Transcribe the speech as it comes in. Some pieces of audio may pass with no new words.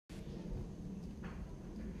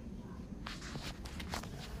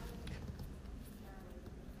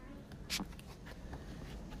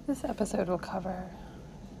This episode will cover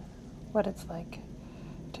what it's like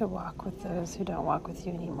to walk with those who don't walk with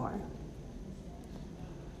you anymore.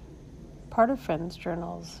 Part of Friends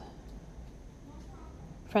Journal's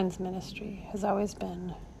Friends Ministry has always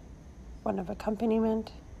been one of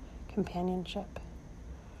accompaniment, companionship.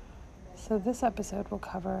 So this episode will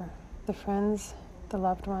cover the friends, the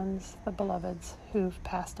loved ones, the beloveds who've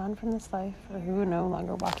passed on from this life or who are no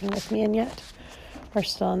longer walking with me and yet are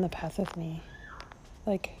still on the path with me.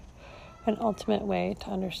 Like an ultimate way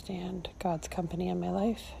to understand God's company in my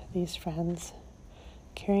life, these friends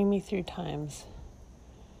carrying me through times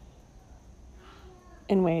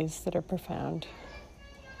in ways that are profound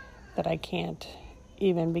that I can't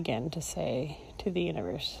even begin to say to the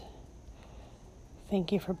universe,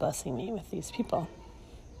 thank you for blessing me with these people.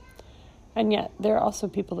 And yet there are also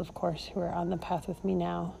people, of course, who are on the path with me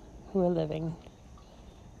now, who are living.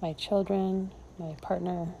 My children, my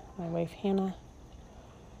partner, my wife Hannah,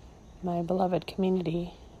 my beloved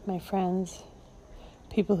community, my friends,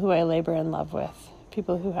 people who I labor in love with,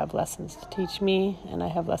 people who have lessons to teach me and I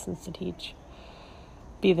have lessons to teach.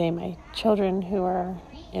 Be they my children who are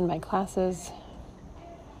in my classes.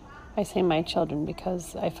 I say my children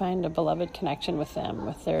because I find a beloved connection with them,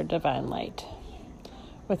 with their divine light,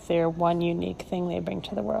 with their one unique thing they bring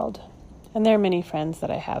to the world. And there are many friends that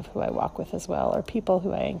I have who I walk with as well, or people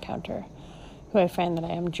who I encounter, who I find that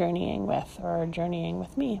I am journeying with or are journeying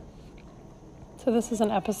with me. So this is an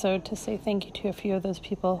episode to say thank you to a few of those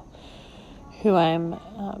people who I'm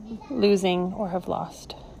losing or have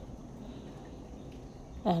lost,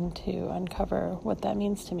 and to uncover what that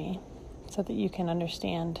means to me so that you can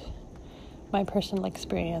understand my personal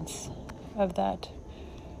experience of that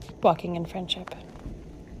walking in friendship.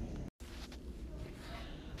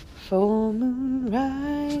 Full moon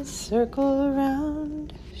rise, circle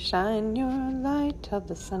around, shine your light till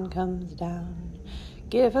the sun comes down.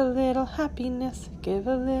 Give a little happiness, give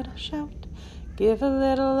a little shout, give a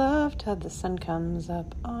little love till the sun comes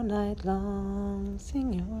up. All night long,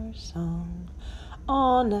 sing your song.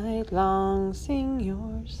 All night long, sing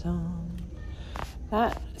your song.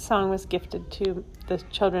 That song was gifted to the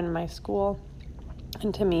children in my school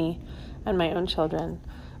and to me and my own children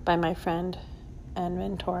by my friend and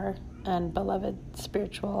mentor and beloved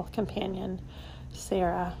spiritual companion,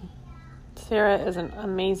 Sarah. Sarah is an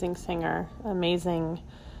amazing singer, amazing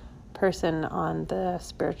person on the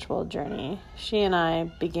spiritual journey. She and I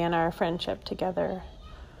began our friendship together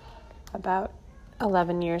about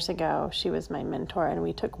 11 years ago. She was my mentor, and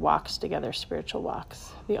we took walks together, spiritual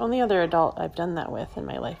walks. The only other adult I've done that with in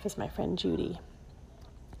my life is my friend Judy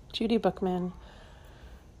Bookman,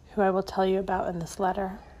 who I will tell you about in this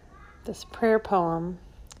letter, this prayer poem.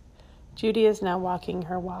 Judy is now walking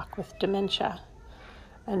her walk with dementia,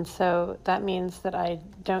 and so that means that I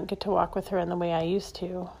don't get to walk with her in the way I used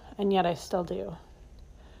to, and yet I still do.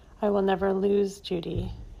 I will never lose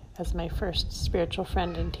Judy as my first spiritual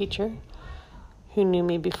friend and teacher, who knew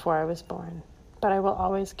me before I was born, but I will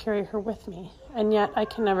always carry her with me, and yet I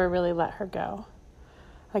can never really let her go.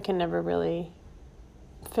 I can never really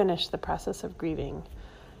finish the process of grieving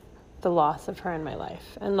the loss of her in my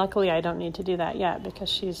life, and luckily I don't need to do that yet because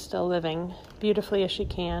she's still living beautifully as she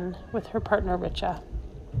can with her partner Richa,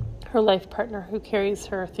 her life partner who carries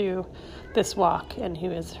her through this walk and who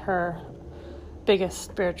is her biggest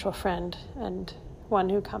spiritual friend and one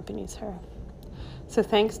who accompanies her. So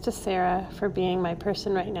thanks to Sarah for being my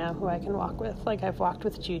person right now who I can walk with like I've walked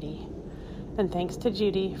with Judy. And thanks to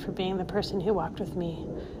Judy for being the person who walked with me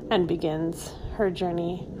and begins her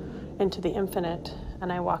journey into the infinite.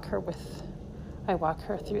 And I walk her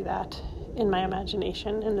through that in my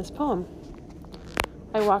imagination in this poem.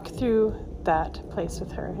 I walk through that place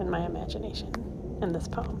with her in my imagination in this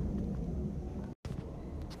poem.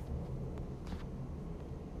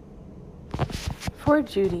 For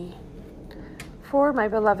Judy, for my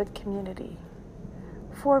beloved community,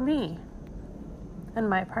 for me and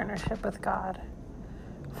my partnership with God,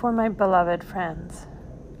 for my beloved friends,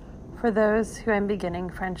 for those who I'm beginning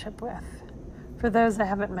friendship with, for those I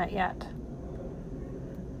haven't met yet.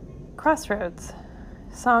 Crossroads,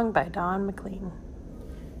 song by Don McLean.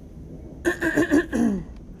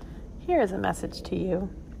 Here is a message to you.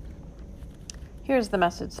 Here's the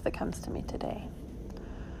message that comes to me today.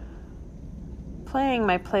 Playing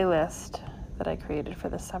my playlist that I created for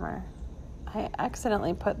the summer, I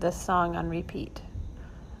accidentally put this song on repeat.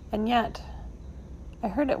 And yet, I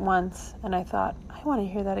heard it once and I thought, I want to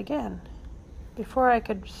hear that again. Before I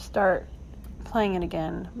could start playing it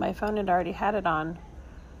again, my phone had already had it on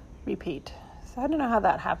repeat. So I don't know how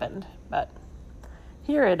that happened, but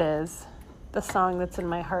here it is, the song that's in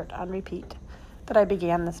my heart on repeat that I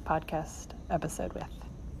began this podcast episode with.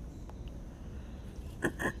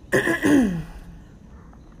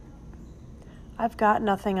 I've got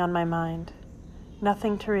nothing on my mind,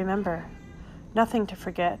 nothing to remember, nothing to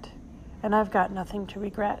forget, and I've got nothing to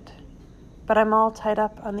regret. But I'm all tied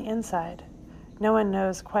up on the inside. No one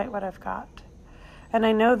knows quite what I've got. And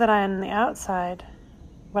I know that I am on the outside.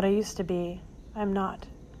 What I used to be, I'm not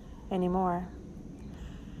anymore.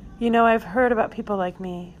 You know, I've heard about people like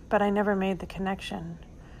me, but I never made the connection.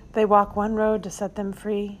 They walk one road to set them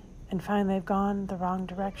free and find they've gone the wrong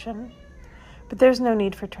direction. But there's no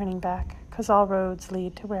need for turning back, 'cause all roads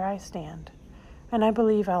lead to where I stand. And I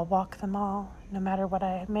believe I'll walk them all, no matter what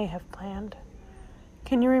I may have planned.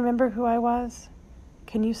 Can you remember who I was?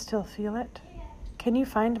 Can you still feel it? Can you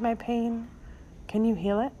find my pain? Can you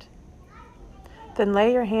heal it? Then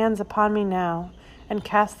lay your hands upon me now and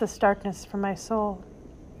cast this darkness from my soul.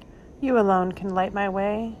 You alone can light my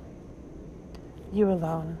way. You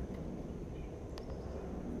alone.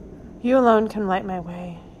 You alone can light my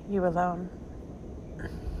way. You alone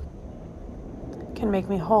can make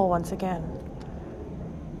me whole once again.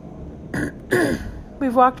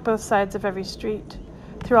 We've walked both sides of every street,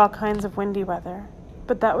 through all kinds of windy weather,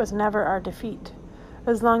 but that was never our defeat,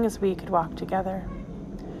 as long as we could walk together.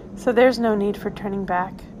 So there's no need for turning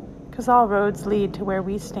back, 'cause all roads lead to where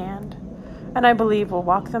we stand, and I believe we'll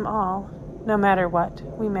walk them all, no matter what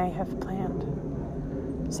we may have planned.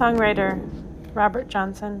 Songwriter Robert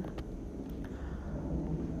Johnson,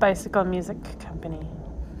 Bicycle Music Company.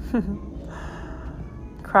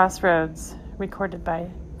 Crossroads, recorded by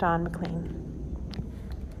Don McLean.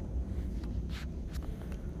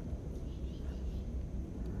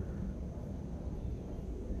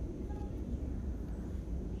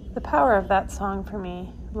 The power of that song for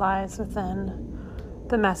me lies within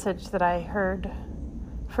the message that I heard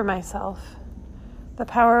for myself. The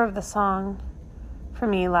power of the song for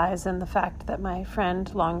me lies in the fact that my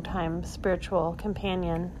friend, longtime spiritual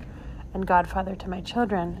companion, and godfather to my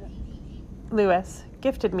children, Lewis,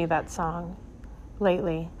 gifted me that song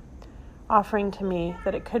lately, offering to me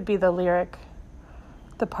that it could be the lyric,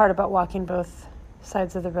 the part about walking both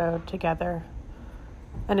sides of the road together,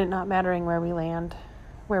 and it not mattering where we land,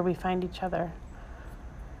 where we find each other.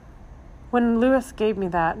 When Lewis gave me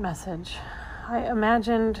that message, I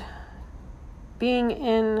imagined being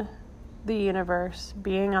in the universe,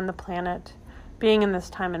 being on the planet, being in this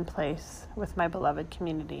time and place with my beloved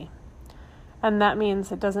community. And that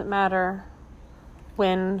means it doesn't matter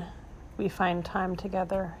when we find time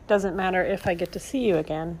together. It doesn't matter if I get to see you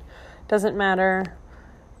again. It doesn't matter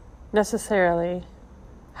necessarily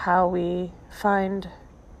how we find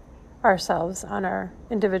ourselves on our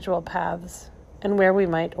individual paths and where we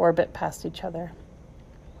might orbit past each other.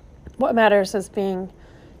 What matters is being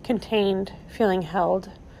contained, feeling held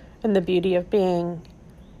in the beauty of being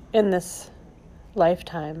in this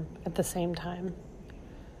lifetime at the same time.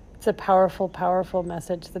 It's a powerful, powerful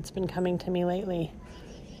message that's been coming to me lately.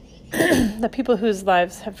 The people whose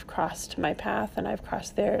lives have crossed my path and I've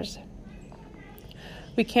crossed theirs,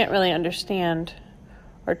 we can't really understand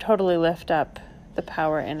or totally lift up the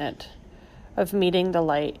power in it of meeting the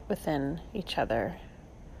light within each other,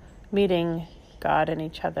 meeting God in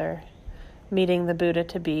each other, meeting the Buddha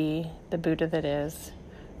to be, the Buddha that is,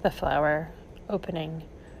 the flower opening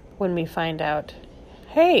when we find out,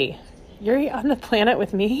 hey, you're on the planet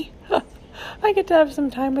with me? I get to have some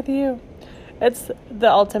time with you. It's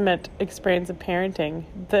the ultimate experience of parenting,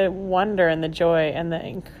 the wonder and the joy and the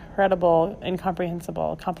incredible,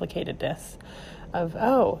 incomprehensible complicatedness of,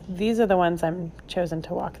 oh, these are the ones I'm chosen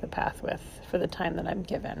to walk the path with for the time that I'm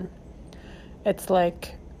given. It's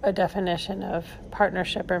like a definition of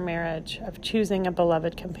partnership or marriage, of choosing a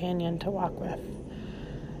beloved companion to walk with.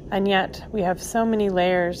 And yet we have so many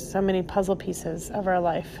layers, so many puzzle pieces of our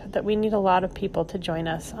life that we need a lot of people to join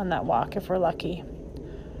us on that walk if we're lucky.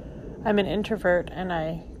 I'm an introvert and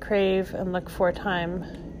I crave and look for time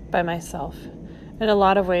by myself. In a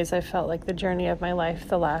lot of ways, I felt like the journey of my life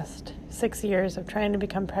the last 6 years of trying to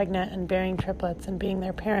become pregnant and bearing triplets and being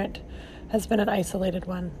their parent has been an isolated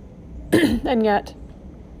one. And yet,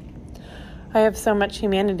 I have so much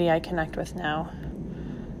humanity I connect with now.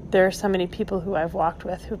 There are so many people who I've walked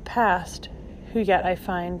with who've passed, who yet I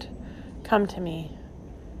find come to me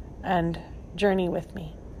and journey with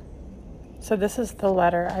me. So this is the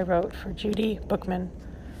letter I wrote for Judy Bookman.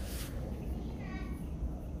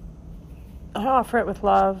 I offer it with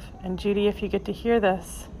love, and Judy, if you get to hear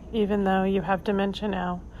this, even though you have dementia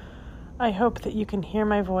now, I hope that you can hear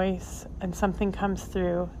my voice and something comes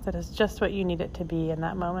through that is just what you need it to be in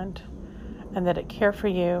that moment, and that it care for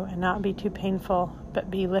you and not be too painful,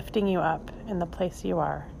 but be lifting you up in the place you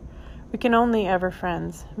are. We can only ever,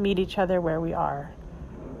 friends, meet each other where we are.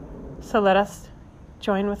 So let us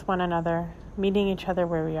join with one another, meeting each other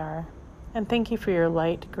where we are. And thank you for your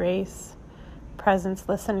light, grace, presence,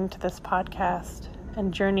 listening to this podcast,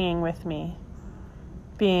 and journeying with me,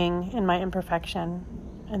 being in my imperfection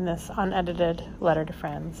in this unedited letter to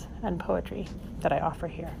friends and poetry that I offer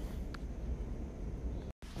here.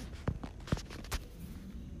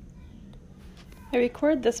 I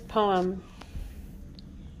record this poem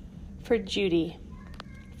for Judy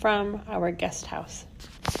from our guest house.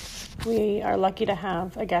 We are lucky to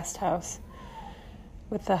have a guest house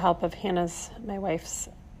with the help of my wife's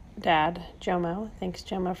dad, Jomo. Thanks,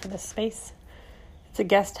 Jomo, for this space. It's a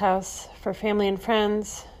guest house for family and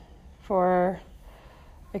friends, for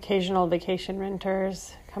occasional vacation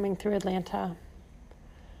renters coming through Atlanta.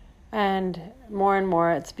 And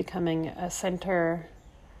more, it's becoming a center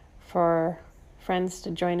for friends to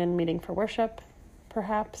join in meeting for worship,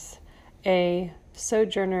 perhaps a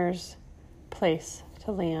sojourner's place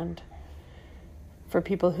to land for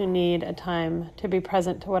people who need a time to be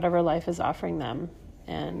present to whatever life is offering them,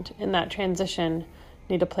 and in that transition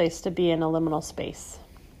need a place to be in a liminal space.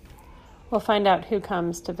 We'll find out who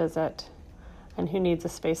comes to visit and who needs a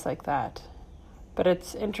space like that. But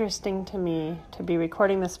it's interesting to me to be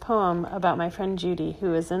recording this poem about my friend Judy,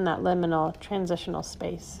 who is in that liminal transitional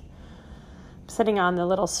space. I'm sitting on the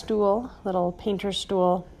little painter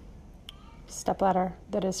stool, stepladder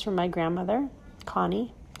that is from my grandmother,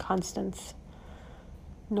 Constance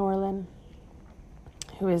Norlin,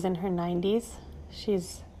 who is in her 90s.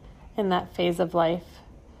 She's in that phase of life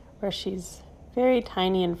where she's very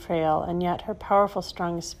tiny and frail, and yet her powerful,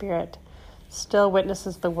 strong spirit still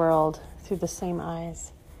witnesses the world through the same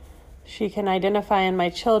eyes. She can identify in my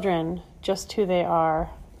children just who they are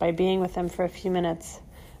by being with them for a few minutes,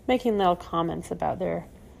 making little comments about their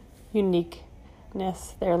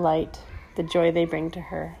uniqueness, their light, the joy they bring to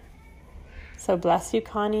her. So bless you,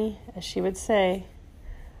 Connie, as she would say.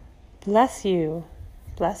 Bless you.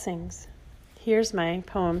 Blessings. Here's my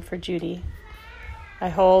poem for Judy. I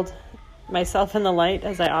hold myself in the light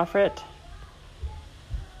as I offer it,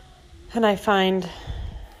 and I find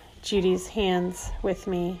Judy's hands with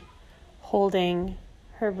me, holding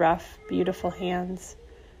her rough, beautiful hands,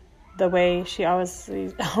 the way she always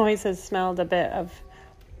has smelled a bit of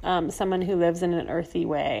someone who lives in an earthy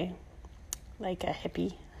way, like a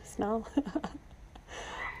hippie smell,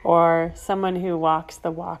 or someone who walks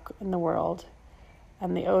the walk in the world,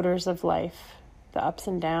 and the odors of life, the ups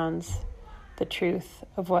and downs, the truth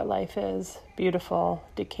of what life is, beautiful,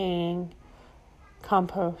 decaying,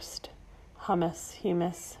 compost,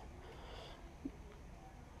 humus,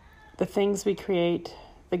 the things we create,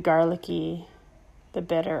 the garlicky, the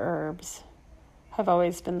bitter herbs, have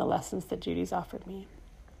always been the lessons that Judy's offered me.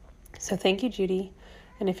 So thank you, Judy.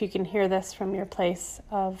 And if you can hear this from your place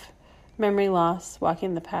of memory loss,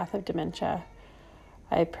 walking the path of dementia,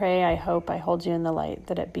 I pray, I hope, I hold you in the light,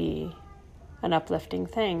 that it be an uplifting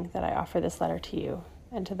thing that I offer this letter to you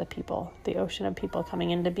and to the people, the ocean of people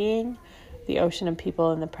coming into being, the ocean of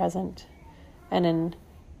people in the present, and in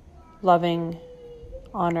loving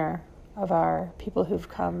honor of our people who've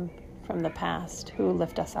come from the past, who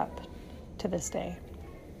lift us up to this day.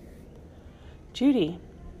 Judy,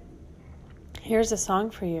 here's a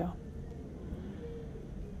song for you.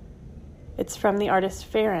 It's from the artist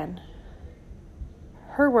Farron.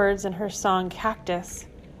 Her words in her song Cactus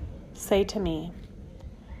say to me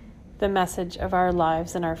the message of our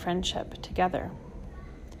lives and our friendship together.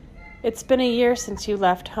 It's been a year since you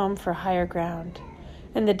left home for higher ground.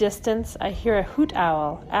 In the distance, I hear a hoot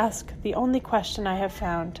owl ask the only question I have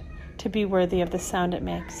found to be worthy of the sound it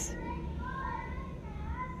makes.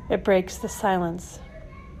 It breaks the silence.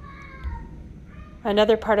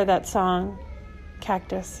 Another part of that song,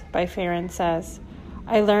 Cactus by Farron, says,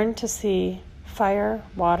 I learned to see fire,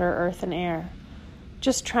 water, earth, and air,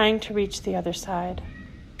 just trying to reach the other side.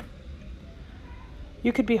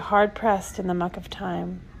 You could be hard-pressed in the muck of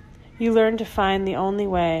time. You learn to find the only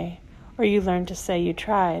way, or you learn to say you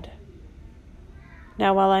tried.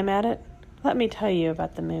 Now while I'm at it, let me tell you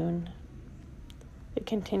about the moon. It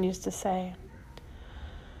continues to say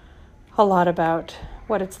a lot about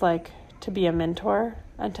what it's like to be a mentor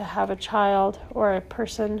and to have a child or a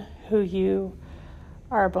person who you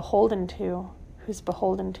are beholden to, who's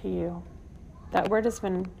beholden to you. That word has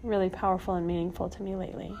been really powerful and meaningful to me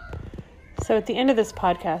lately. So at the end of this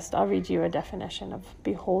podcast, I'll read you a definition of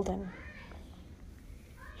beholden.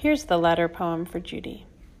 Here's the letter poem for Judy.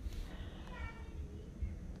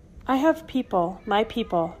 I have people, my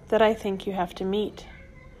people, that I think you have to meet.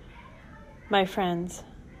 My friends,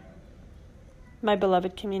 my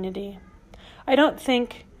beloved community. I don't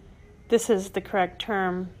think this is the correct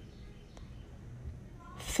term.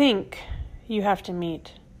 Think you have to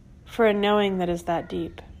meet for a knowing that is that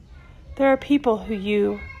deep. There are people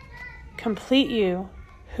who complete you,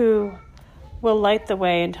 who will light the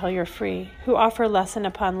way until you're free, who offer lesson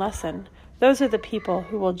upon lesson. Those are the people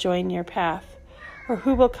who will join your path, or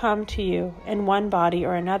who will come to you in one body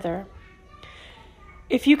or another.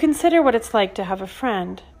 If you consider what it's like to have a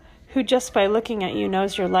friend who just by looking at you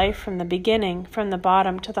knows your life from the beginning, from the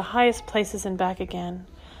bottom to the highest places and back again,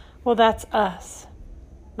 well, that's us,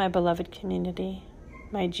 my beloved community,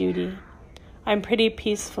 my Judy. I'm pretty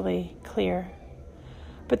peacefully clear.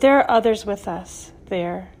 But there are others with us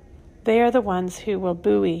there. They are the ones who will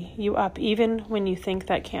buoy you up even when you think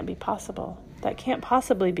that can't be possible. That can't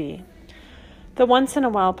possibly be. The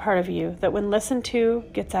once-in-a-while part of you that when listened to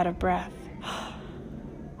gets out of breath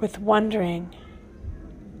with wondering.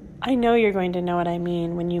 I know you're going to know what I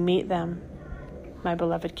mean when you meet them, my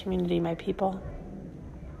beloved community, my people.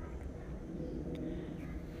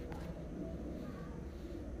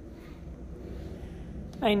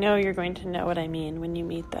 I know you're going to know what I mean when you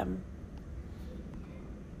meet them.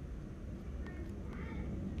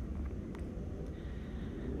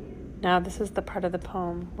 Now this is the part of the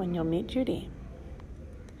poem when you'll meet Judy.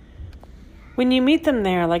 When you meet them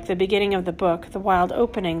there, like the beginning of the book, the wild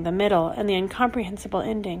opening, the middle, and the incomprehensible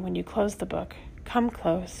ending when you close the book, come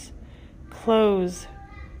close, close,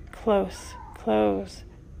 close, close,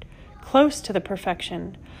 close to the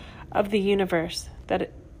perfection of the universe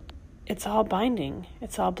that it's all binding,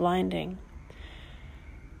 it's all blinding.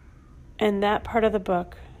 And that part of the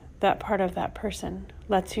book, that part of that person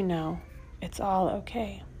lets you know it's all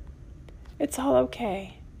okay. It's all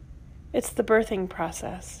okay. It's the birthing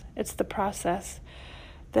process. It's the process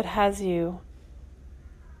that has you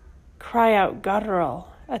cry out guttural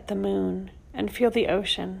at the moon and feel the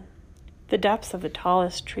ocean, the depths of the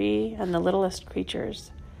tallest tree and the littlest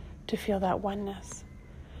creatures, to feel that oneness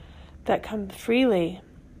that comes freely.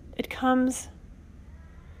 It comes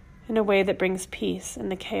in a way that brings peace in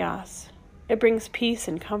the chaos. It brings peace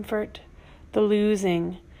and comfort, the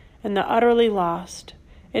losing and the utterly lost.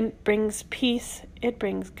 It brings peace, it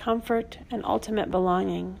brings comfort and ultimate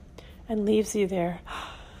belonging, and leaves you there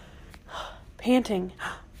panting.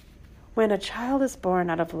 When a child is born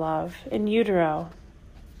out of love in utero,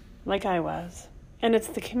 like I was, and it's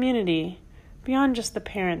the community, beyond just the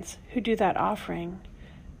parents, who do that offering,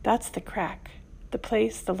 that's the crack, the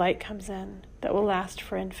place the light comes in that will last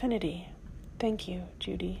for infinity. Thank you,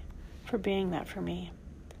 Judy, for being that for me.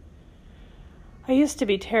 I used to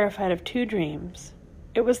be terrified of two dreams.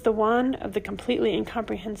 It was the one of the completely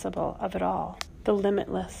incomprehensible of it all, the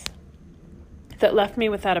limitless, that left me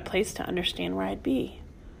without a place to understand where I'd be.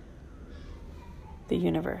 The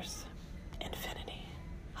universe. Infinity.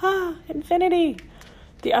 Infinity!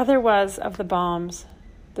 The other was of the bombs,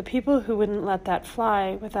 the people who wouldn't let that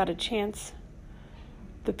fly without a chance,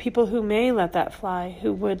 the people who may let that fly,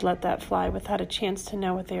 who would let that fly without a chance to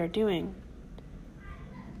know what they are doing.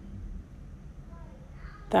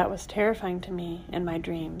 That was terrifying to me in my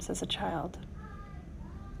dreams as a child.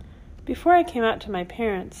 Before I came out to my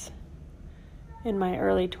parents in my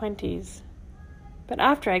early 20s, but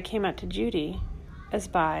after I came out to Judy as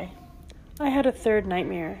bi, I had a third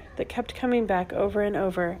nightmare that kept coming back over and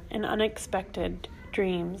over in unexpected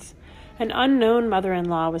dreams. An unknown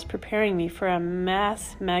mother-in-law was preparing me for a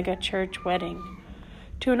mass mega church wedding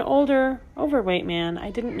to an older, overweight man I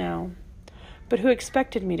didn't know, but who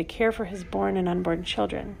expected me to care for his born and unborn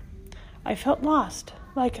children. I felt lost,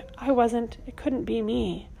 like it couldn't be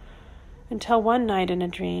me, until one night in a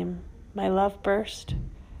dream, my love burst,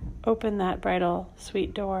 opened that bridal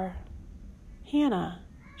sweet door. Hannah,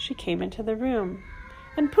 she came into the room,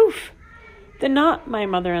 and poof, not my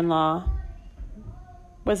mother-in-law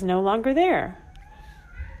was no longer there,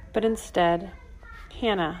 but instead,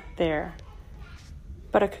 Hannah there,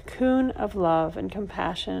 but a cocoon of love and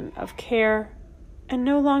compassion, of care, and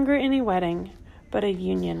no longer any wedding, but a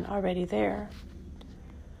union already there.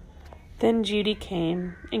 Then Judy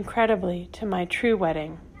came, incredibly, to my true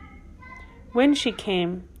wedding. When she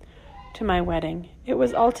came to my wedding, it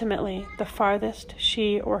was ultimately the farthest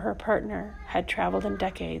she or her partner had traveled in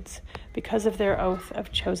decades because of their oath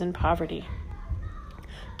of chosen poverty.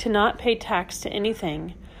 To not pay tax to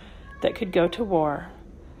anything that could go to war,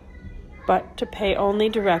 but to pay only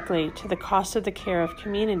directly to the cost of the care of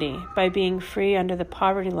community by being free under the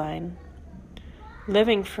poverty line,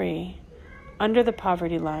 living free under the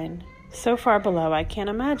poverty line, so far below I can't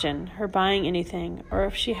imagine her buying anything or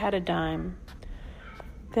if she had a dime.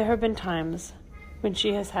 There have been times when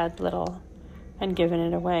she has had little and given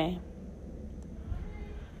it away.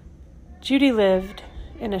 Judy lived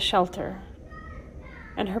in a shelter,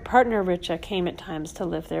 and her partner Richa came at times to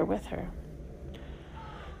live there with her.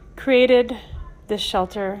 This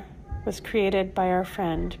shelter was created by our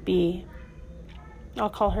friend, B. I'll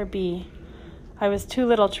call her B. I was too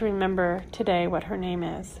little to remember today what her name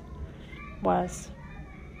was.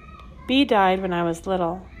 B died when I was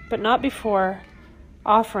little, but not before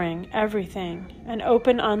offering everything, an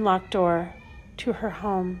open, unlocked door to her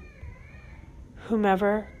home,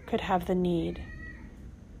 whomever could have the need.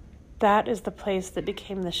 That is the place that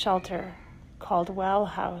became the shelter called Well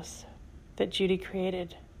House that Judy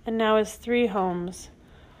created, and now is 3 homes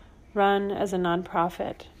run as a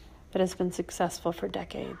nonprofit that has been successful for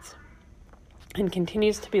decades and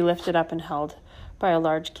continues to be lifted up and held by a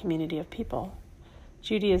large community of people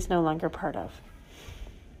Judy is no longer part of.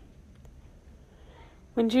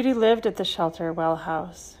 When Judy lived at the shelter Well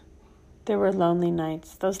House, there were lonely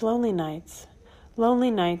nights, those lonely nights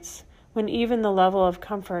when even the level of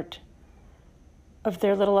comfort of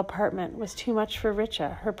their little apartment was too much for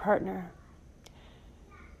Richa, her partner.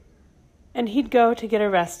 And he'd go to get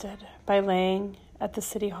arrested by laying at the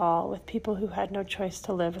city hall with people who had no choice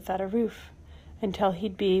to live without a roof until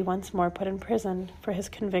he'd be once more put in prison for his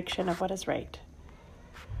conviction of what is right.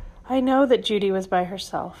 I know that Judy was by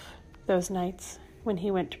herself those nights when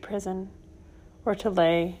he went to prison or to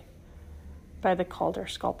lay by the Calder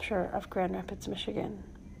sculpture of Grand Rapids, Michigan.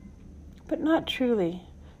 But not truly,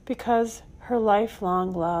 because her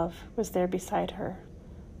lifelong love was there beside her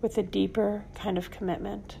with a deeper kind of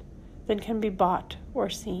commitment than can be bought or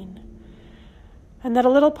seen, and that a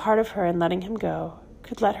little part of her in letting him go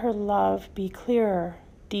could let her love be clearer,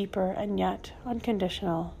 deeper, and yet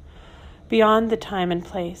unconditional, beyond the time and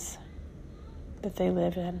place that they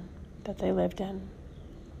lived in.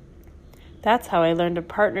 That's how I learned of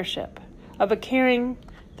partnership, of a caring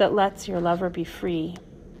that lets your lover be free,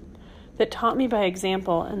 that taught me by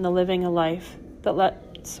example in the living a life that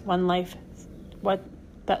lets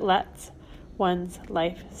one's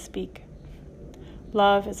life speak.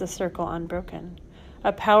 Love is a circle unbroken,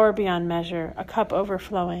 a power beyond measure, a cup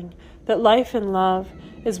overflowing, that life in love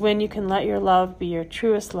is when you can let your love be your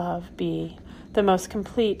truest love, be the most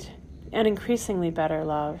complete and increasingly better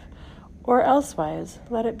love, or elsewise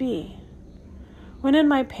let it be. When in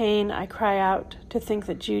my pain I cry out to think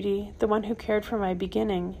that Judy, the one who cared for my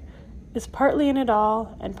beginning, is partly in it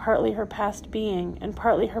all and partly her past being and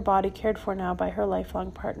partly her body cared for now by her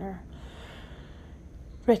lifelong partner.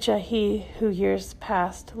 Richa, he who years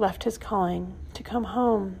past left his calling to come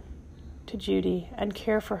home to Judy and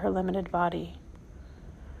care for her limited body.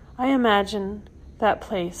 I imagine that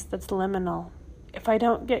place that's liminal. If I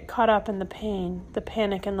don't get caught up in the pain, the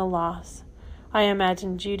panic, and the loss, I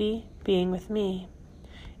imagine Judy being with me,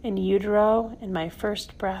 in utero, in my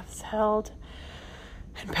first breaths held,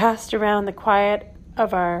 and passed around the quiet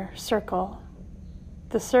of our circle,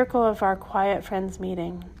 the circle of our quiet friends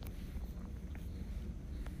meeting,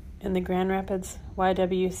 in the Grand Rapids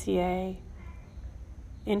YWCA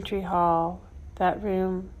entry hall, that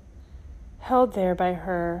room held there by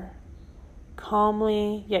her,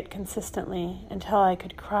 calmly yet consistently, until I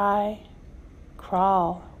could cry,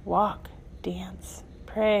 crawl, walk, dance,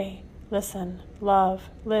 pray, listen,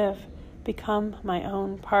 love, live, become my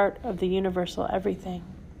own part of the universal everything.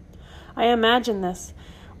 I imagine this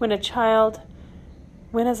when as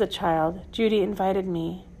a child, Judy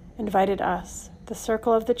invited us, the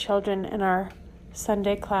circle of the children in our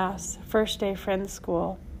Sunday class, first day friends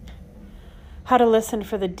school, how to listen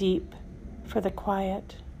for the deep, for the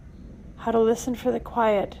quiet, how to listen for the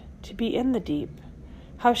quiet, to be in the deep,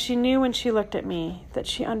 how she knew when she looked at me that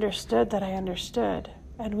she understood that I understood,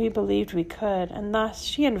 and we believed we could, and thus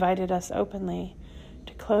she invited us openly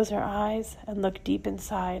to close our eyes and look deep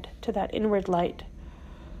inside to that inward light.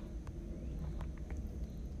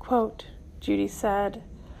 Quote, Judy said,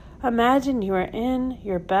 "Imagine you are in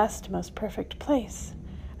your best, most perfect place,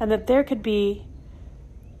 and that there could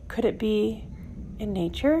it be in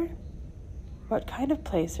nature? What kind of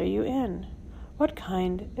place are you in? What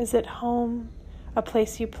kind? Is it home, a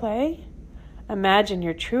place you play? Imagine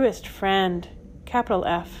your truest friend, capital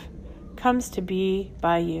F, comes to be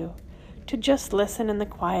by you, to just listen in the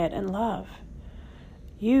quiet and love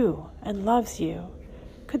you and loves you.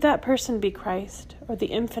 Could that person be Christ, or the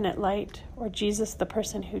infinite light, or Jesus, the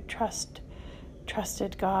person who trusted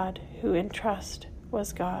God, who in trust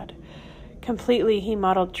was God? Completely he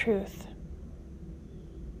modeled truth.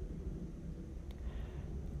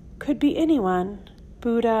 Could be anyone,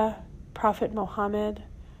 Buddha, Prophet Muhammad,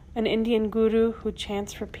 an Indian guru who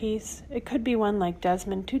chants for peace. It could be one like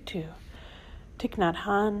Desmond Tutu, Thich Nhat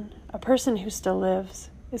Hanh, a person who still lives,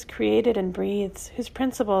 is created and breathes, whose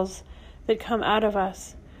principles that come out of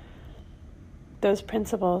us, those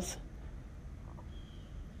principles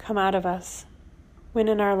come out of us when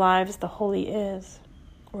in our lives the holy is,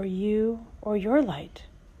 or you, or your light.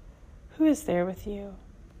 Who is there with you?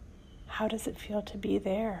 How does it feel to be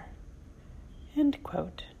there? End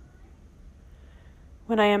quote.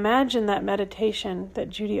 When I imagine that meditation that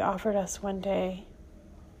Judy offered us one day,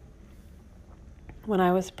 when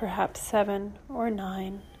I was perhaps 7 or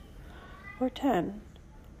 9 or 10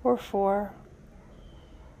 or 4,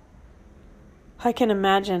 I can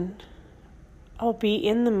imagine I'll be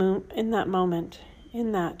in that moment,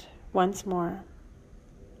 in that once more.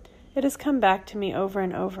 It has come back to me over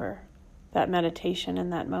and over, that meditation in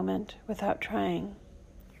that moment, without trying.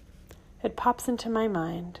 It pops into my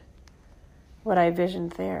mind, what I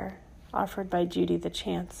visioned there, offered by Judy the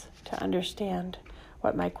chance to understand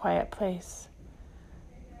what my quiet place,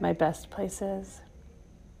 my best place is.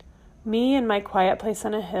 Me in my quiet place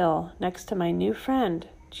on a hill next to my new friend,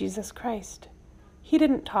 Jesus Christ. He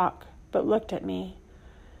didn't talk, but looked at me.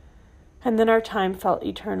 And then our time felt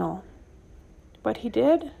eternal. What he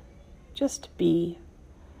did? Just be.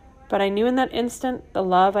 But I knew in that instant the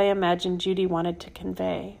love I imagined Judy wanted to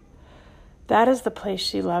convey. That is the place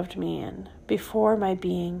she loved me in, before my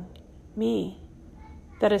being me,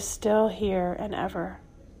 that is still here and ever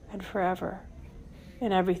and forever,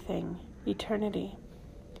 in everything, eternity.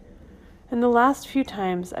 And the last few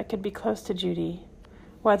times I could be close to Judy,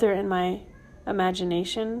 whether in my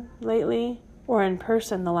imagination lately or in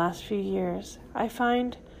person the last few years, I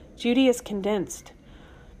find Judy is condensed.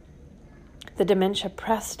 The dementia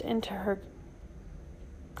pressed into her.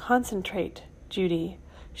 Concentrate, Judy.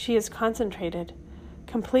 She is concentrated,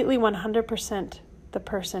 completely 100% the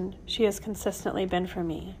person she has consistently been for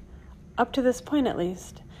me, up to this point at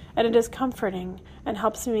least, and it is comforting and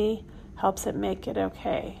helps it make it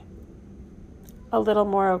okay, a little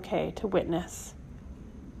more okay to witness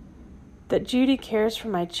that Judy cares for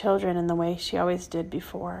my children in the way she always did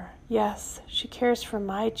before. Yes, she cares for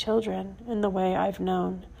my children in the way I've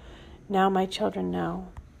known. Now my children know.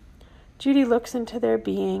 Judy looks into their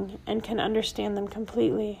being and can understand them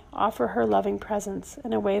completely, offer her loving presence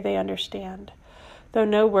in a way they understand, though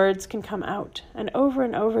no words can come out, and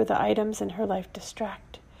over the items in her life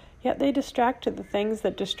distract. Yet they distract to the things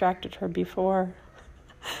that distracted her before,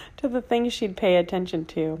 to the things she'd pay attention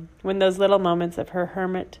to, when those little moments of her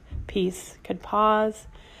hermit peace could pause,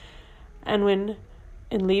 and when,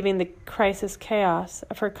 in leaving the crisis chaos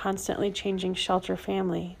of her constantly changing shelter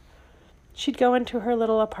family, she'd go into her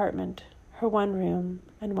little apartment, her one room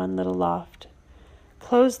and one little loft,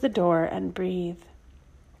 close the door and breathe.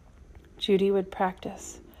 Judy would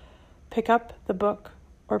practice, pick up the book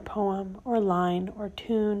or poem or line or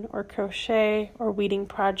tune or crochet or weeding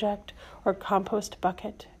project or compost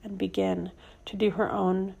bucket and begin to do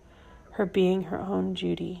her being her own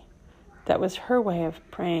Judy. That was her way of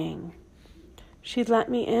praying. She'd let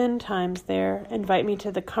me in times there, invite me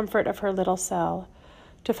to the comfort of her little cell,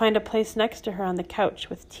 to find a place next to her on the couch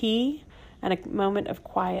with tea and a moment of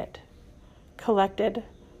quiet, collected,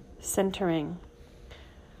 centering.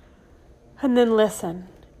 And then listen,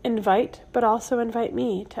 invite, but also invite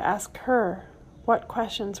me to ask her what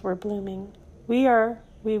questions were blooming. We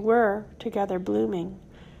were together blooming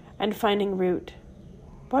and finding root.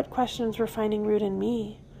 What questions were finding root in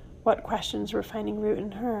me? What questions were finding root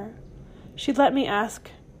in her? She'd let me ask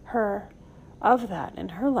her of that in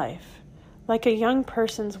her life, like a young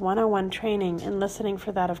person's 101 training in listening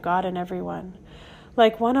for that of God in everyone.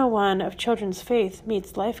 Like 101 of children's faith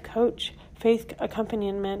meets life coach, faith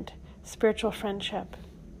accompaniment, spiritual friendship.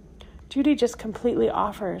 Judy just completely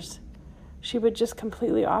offers. She would just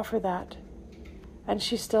completely offer that. And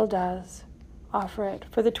she still does offer it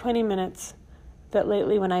for the 20 minutes that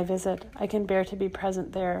lately when I visit, I can bear to be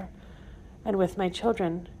present there and with my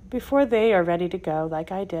children before they are ready to go,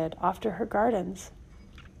 like I did, off to her gardens.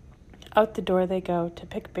 Out the door they go to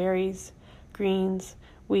pick berries, greens,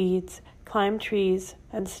 weeds, climb trees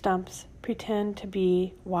and stumps, pretend to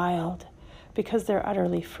be wild because they're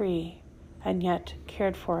utterly free and yet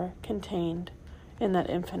cared for, contained in that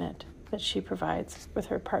infinite that she provides with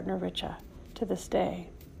her partner Richa to this day.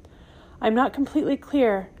 I'm not completely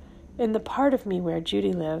clear in the part of me where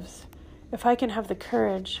Judy lives, if I can have the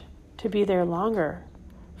courage to be there longer,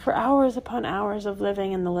 for hours upon hours of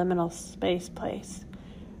living in the liminal space place,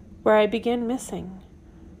 where I begin missing.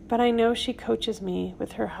 But I know she coaches me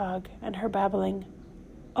with her hug and her babbling,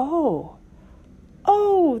 oh,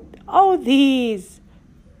 these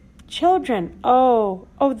children, oh,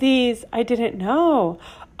 these, I didn't know.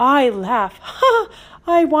 I laugh,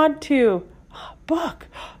 I want to, book,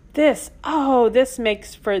 this, this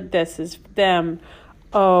makes for, this is them,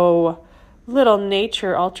 little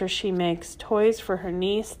nature altar she makes, toys for her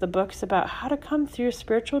niece, the books about how to come through a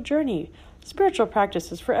spiritual journey, Spiritual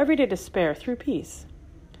practices for everyday despair through peace.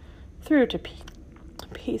 Through to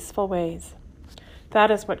peaceful ways.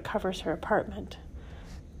 That is what covers her apartment.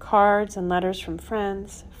 Cards and letters from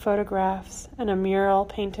friends, photographs, and a mural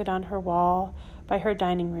painted on her wall by her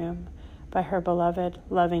dining room, by her beloved,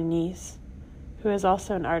 loving niece, who is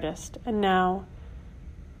also an artist, and now,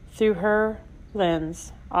 through her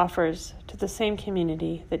lens, offers to the same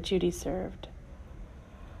community that Judy served.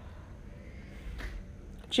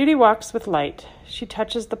 Judy walks with light. She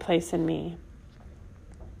touches the place in me.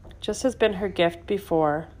 Just has been her gift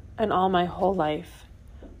before and all my whole life,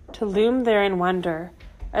 to loom there in wonder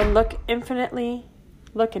and look infinity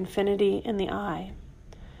in the eye.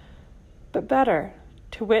 But better,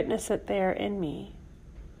 to witness it there in me,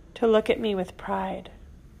 to look at me with pride.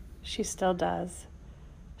 She still does.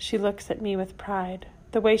 She looks at me with pride,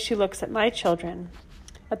 the way she looks at my children,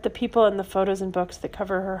 at the people in the photos and books that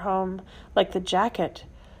cover her home, like the jacket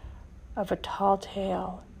of a tall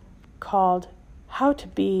tale called How to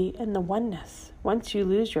Be in the Oneness Once You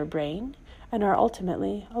Lose Your Brain and Are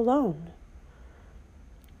Ultimately Alone.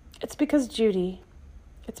 It's because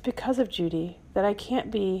of Judy that I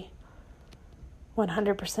can't be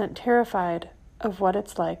 100% terrified of what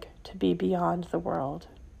it's like to be beyond the world,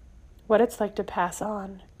 what it's like to pass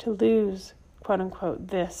on, to lose, quote unquote,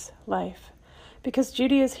 this life. Because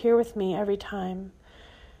Judy is here with me every time.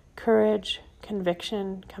 Courage,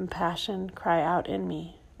 conviction, compassion cry out in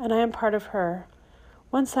me, and I am part of her,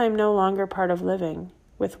 once I am no longer part of living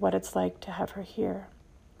with what it's like to have her here.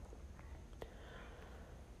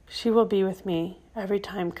 She will be with me every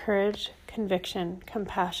time courage, conviction,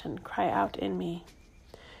 compassion cry out in me.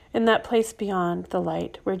 In that place beyond the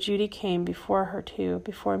light where Judy came before her too,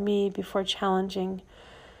 before me, before changing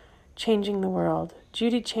the world.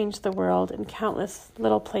 Judy changed the world in countless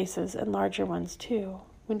little places and larger ones too.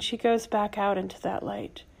 When she goes back out into that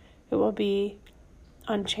light, it will be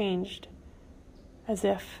unchanged, as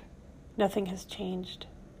if nothing has changed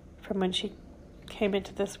from when she came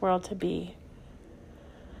into this world to be.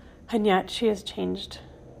 And yet she has changed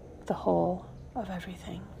the whole of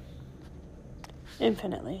everything,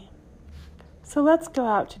 infinitely. So let's go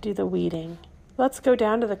out to do the weeding. Let's go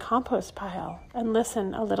down to the compost pile and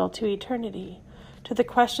listen a little to eternity, to the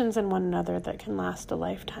questions in one another that can last a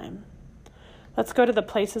lifetime. Let's go to the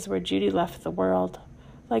places where Judy left the world,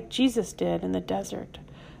 like Jesus did in the desert,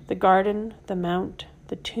 the garden, the mount,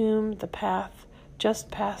 the tomb, the path,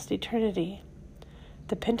 just past eternity,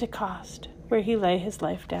 the Pentecost, where he lay his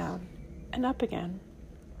life down and up again.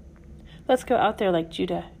 Let's go out there like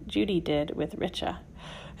Judy did with Richa.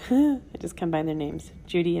 I just combined their names,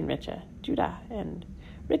 Judy and Richa, Judah and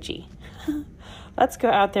Richie. Let's go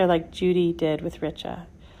out there like Judy did with Richa.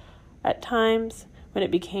 At times, when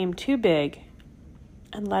it became too big,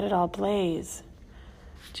 and let it all blaze.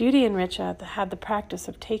 Judy and Richa had the practice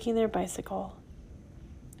of taking their bicycle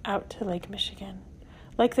out to Lake Michigan.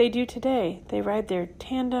 Like they do today, they ride their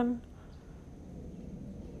tandem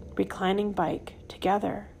reclining bike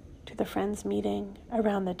together to the friends meeting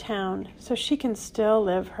around the town so she can still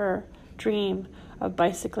live her dream of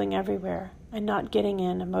bicycling everywhere and not getting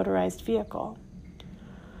in a motorized vehicle.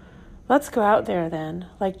 Let's go out there then,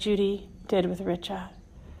 like Judy did with Richa,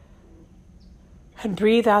 and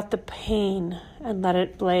breathe out the pain and let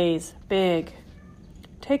it blaze big.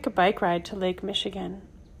 Take a bike ride to Lake Michigan,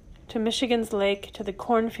 to Michigan's lake, to the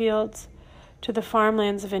cornfields, to the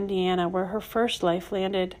farmlands of Indiana, where her life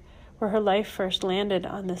first landed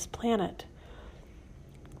on this planet.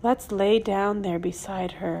 Let's lay down there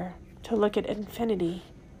beside her to look at infinity,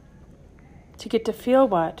 to get to feel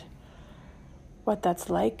what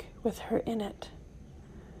that's like with her in it.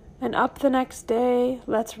 And up the next day,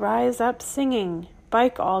 let's rise up singing,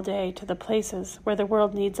 bike all day to the places where the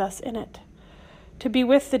world needs us in it, to be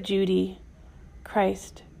with the Judy,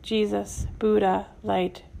 Christ, Jesus, Buddha,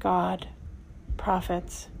 light, God,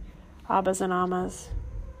 prophets, Abbas and Ammas,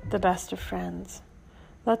 the best of friends.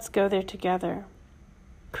 Let's go there together.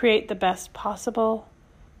 Create the best possible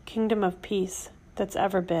kingdom of peace that's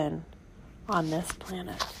ever been on this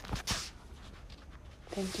planet.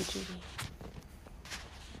 Thank you, Judy.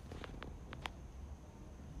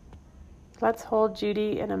 Let's hold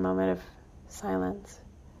Judy in a moment of silence.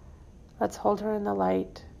 Let's hold her in the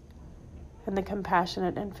light and the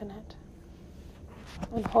compassionate infinite.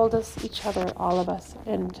 And hold us, each other, all of us,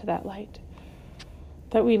 into that light,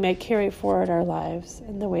 that we may carry forward our lives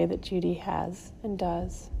in the way that Judy has and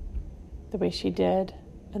does, the way she did,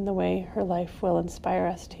 and the way her life will inspire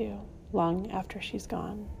us to long after she's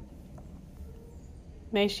gone.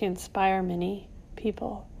 May she inspire many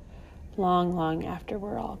people long, long after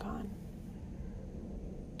we're all gone.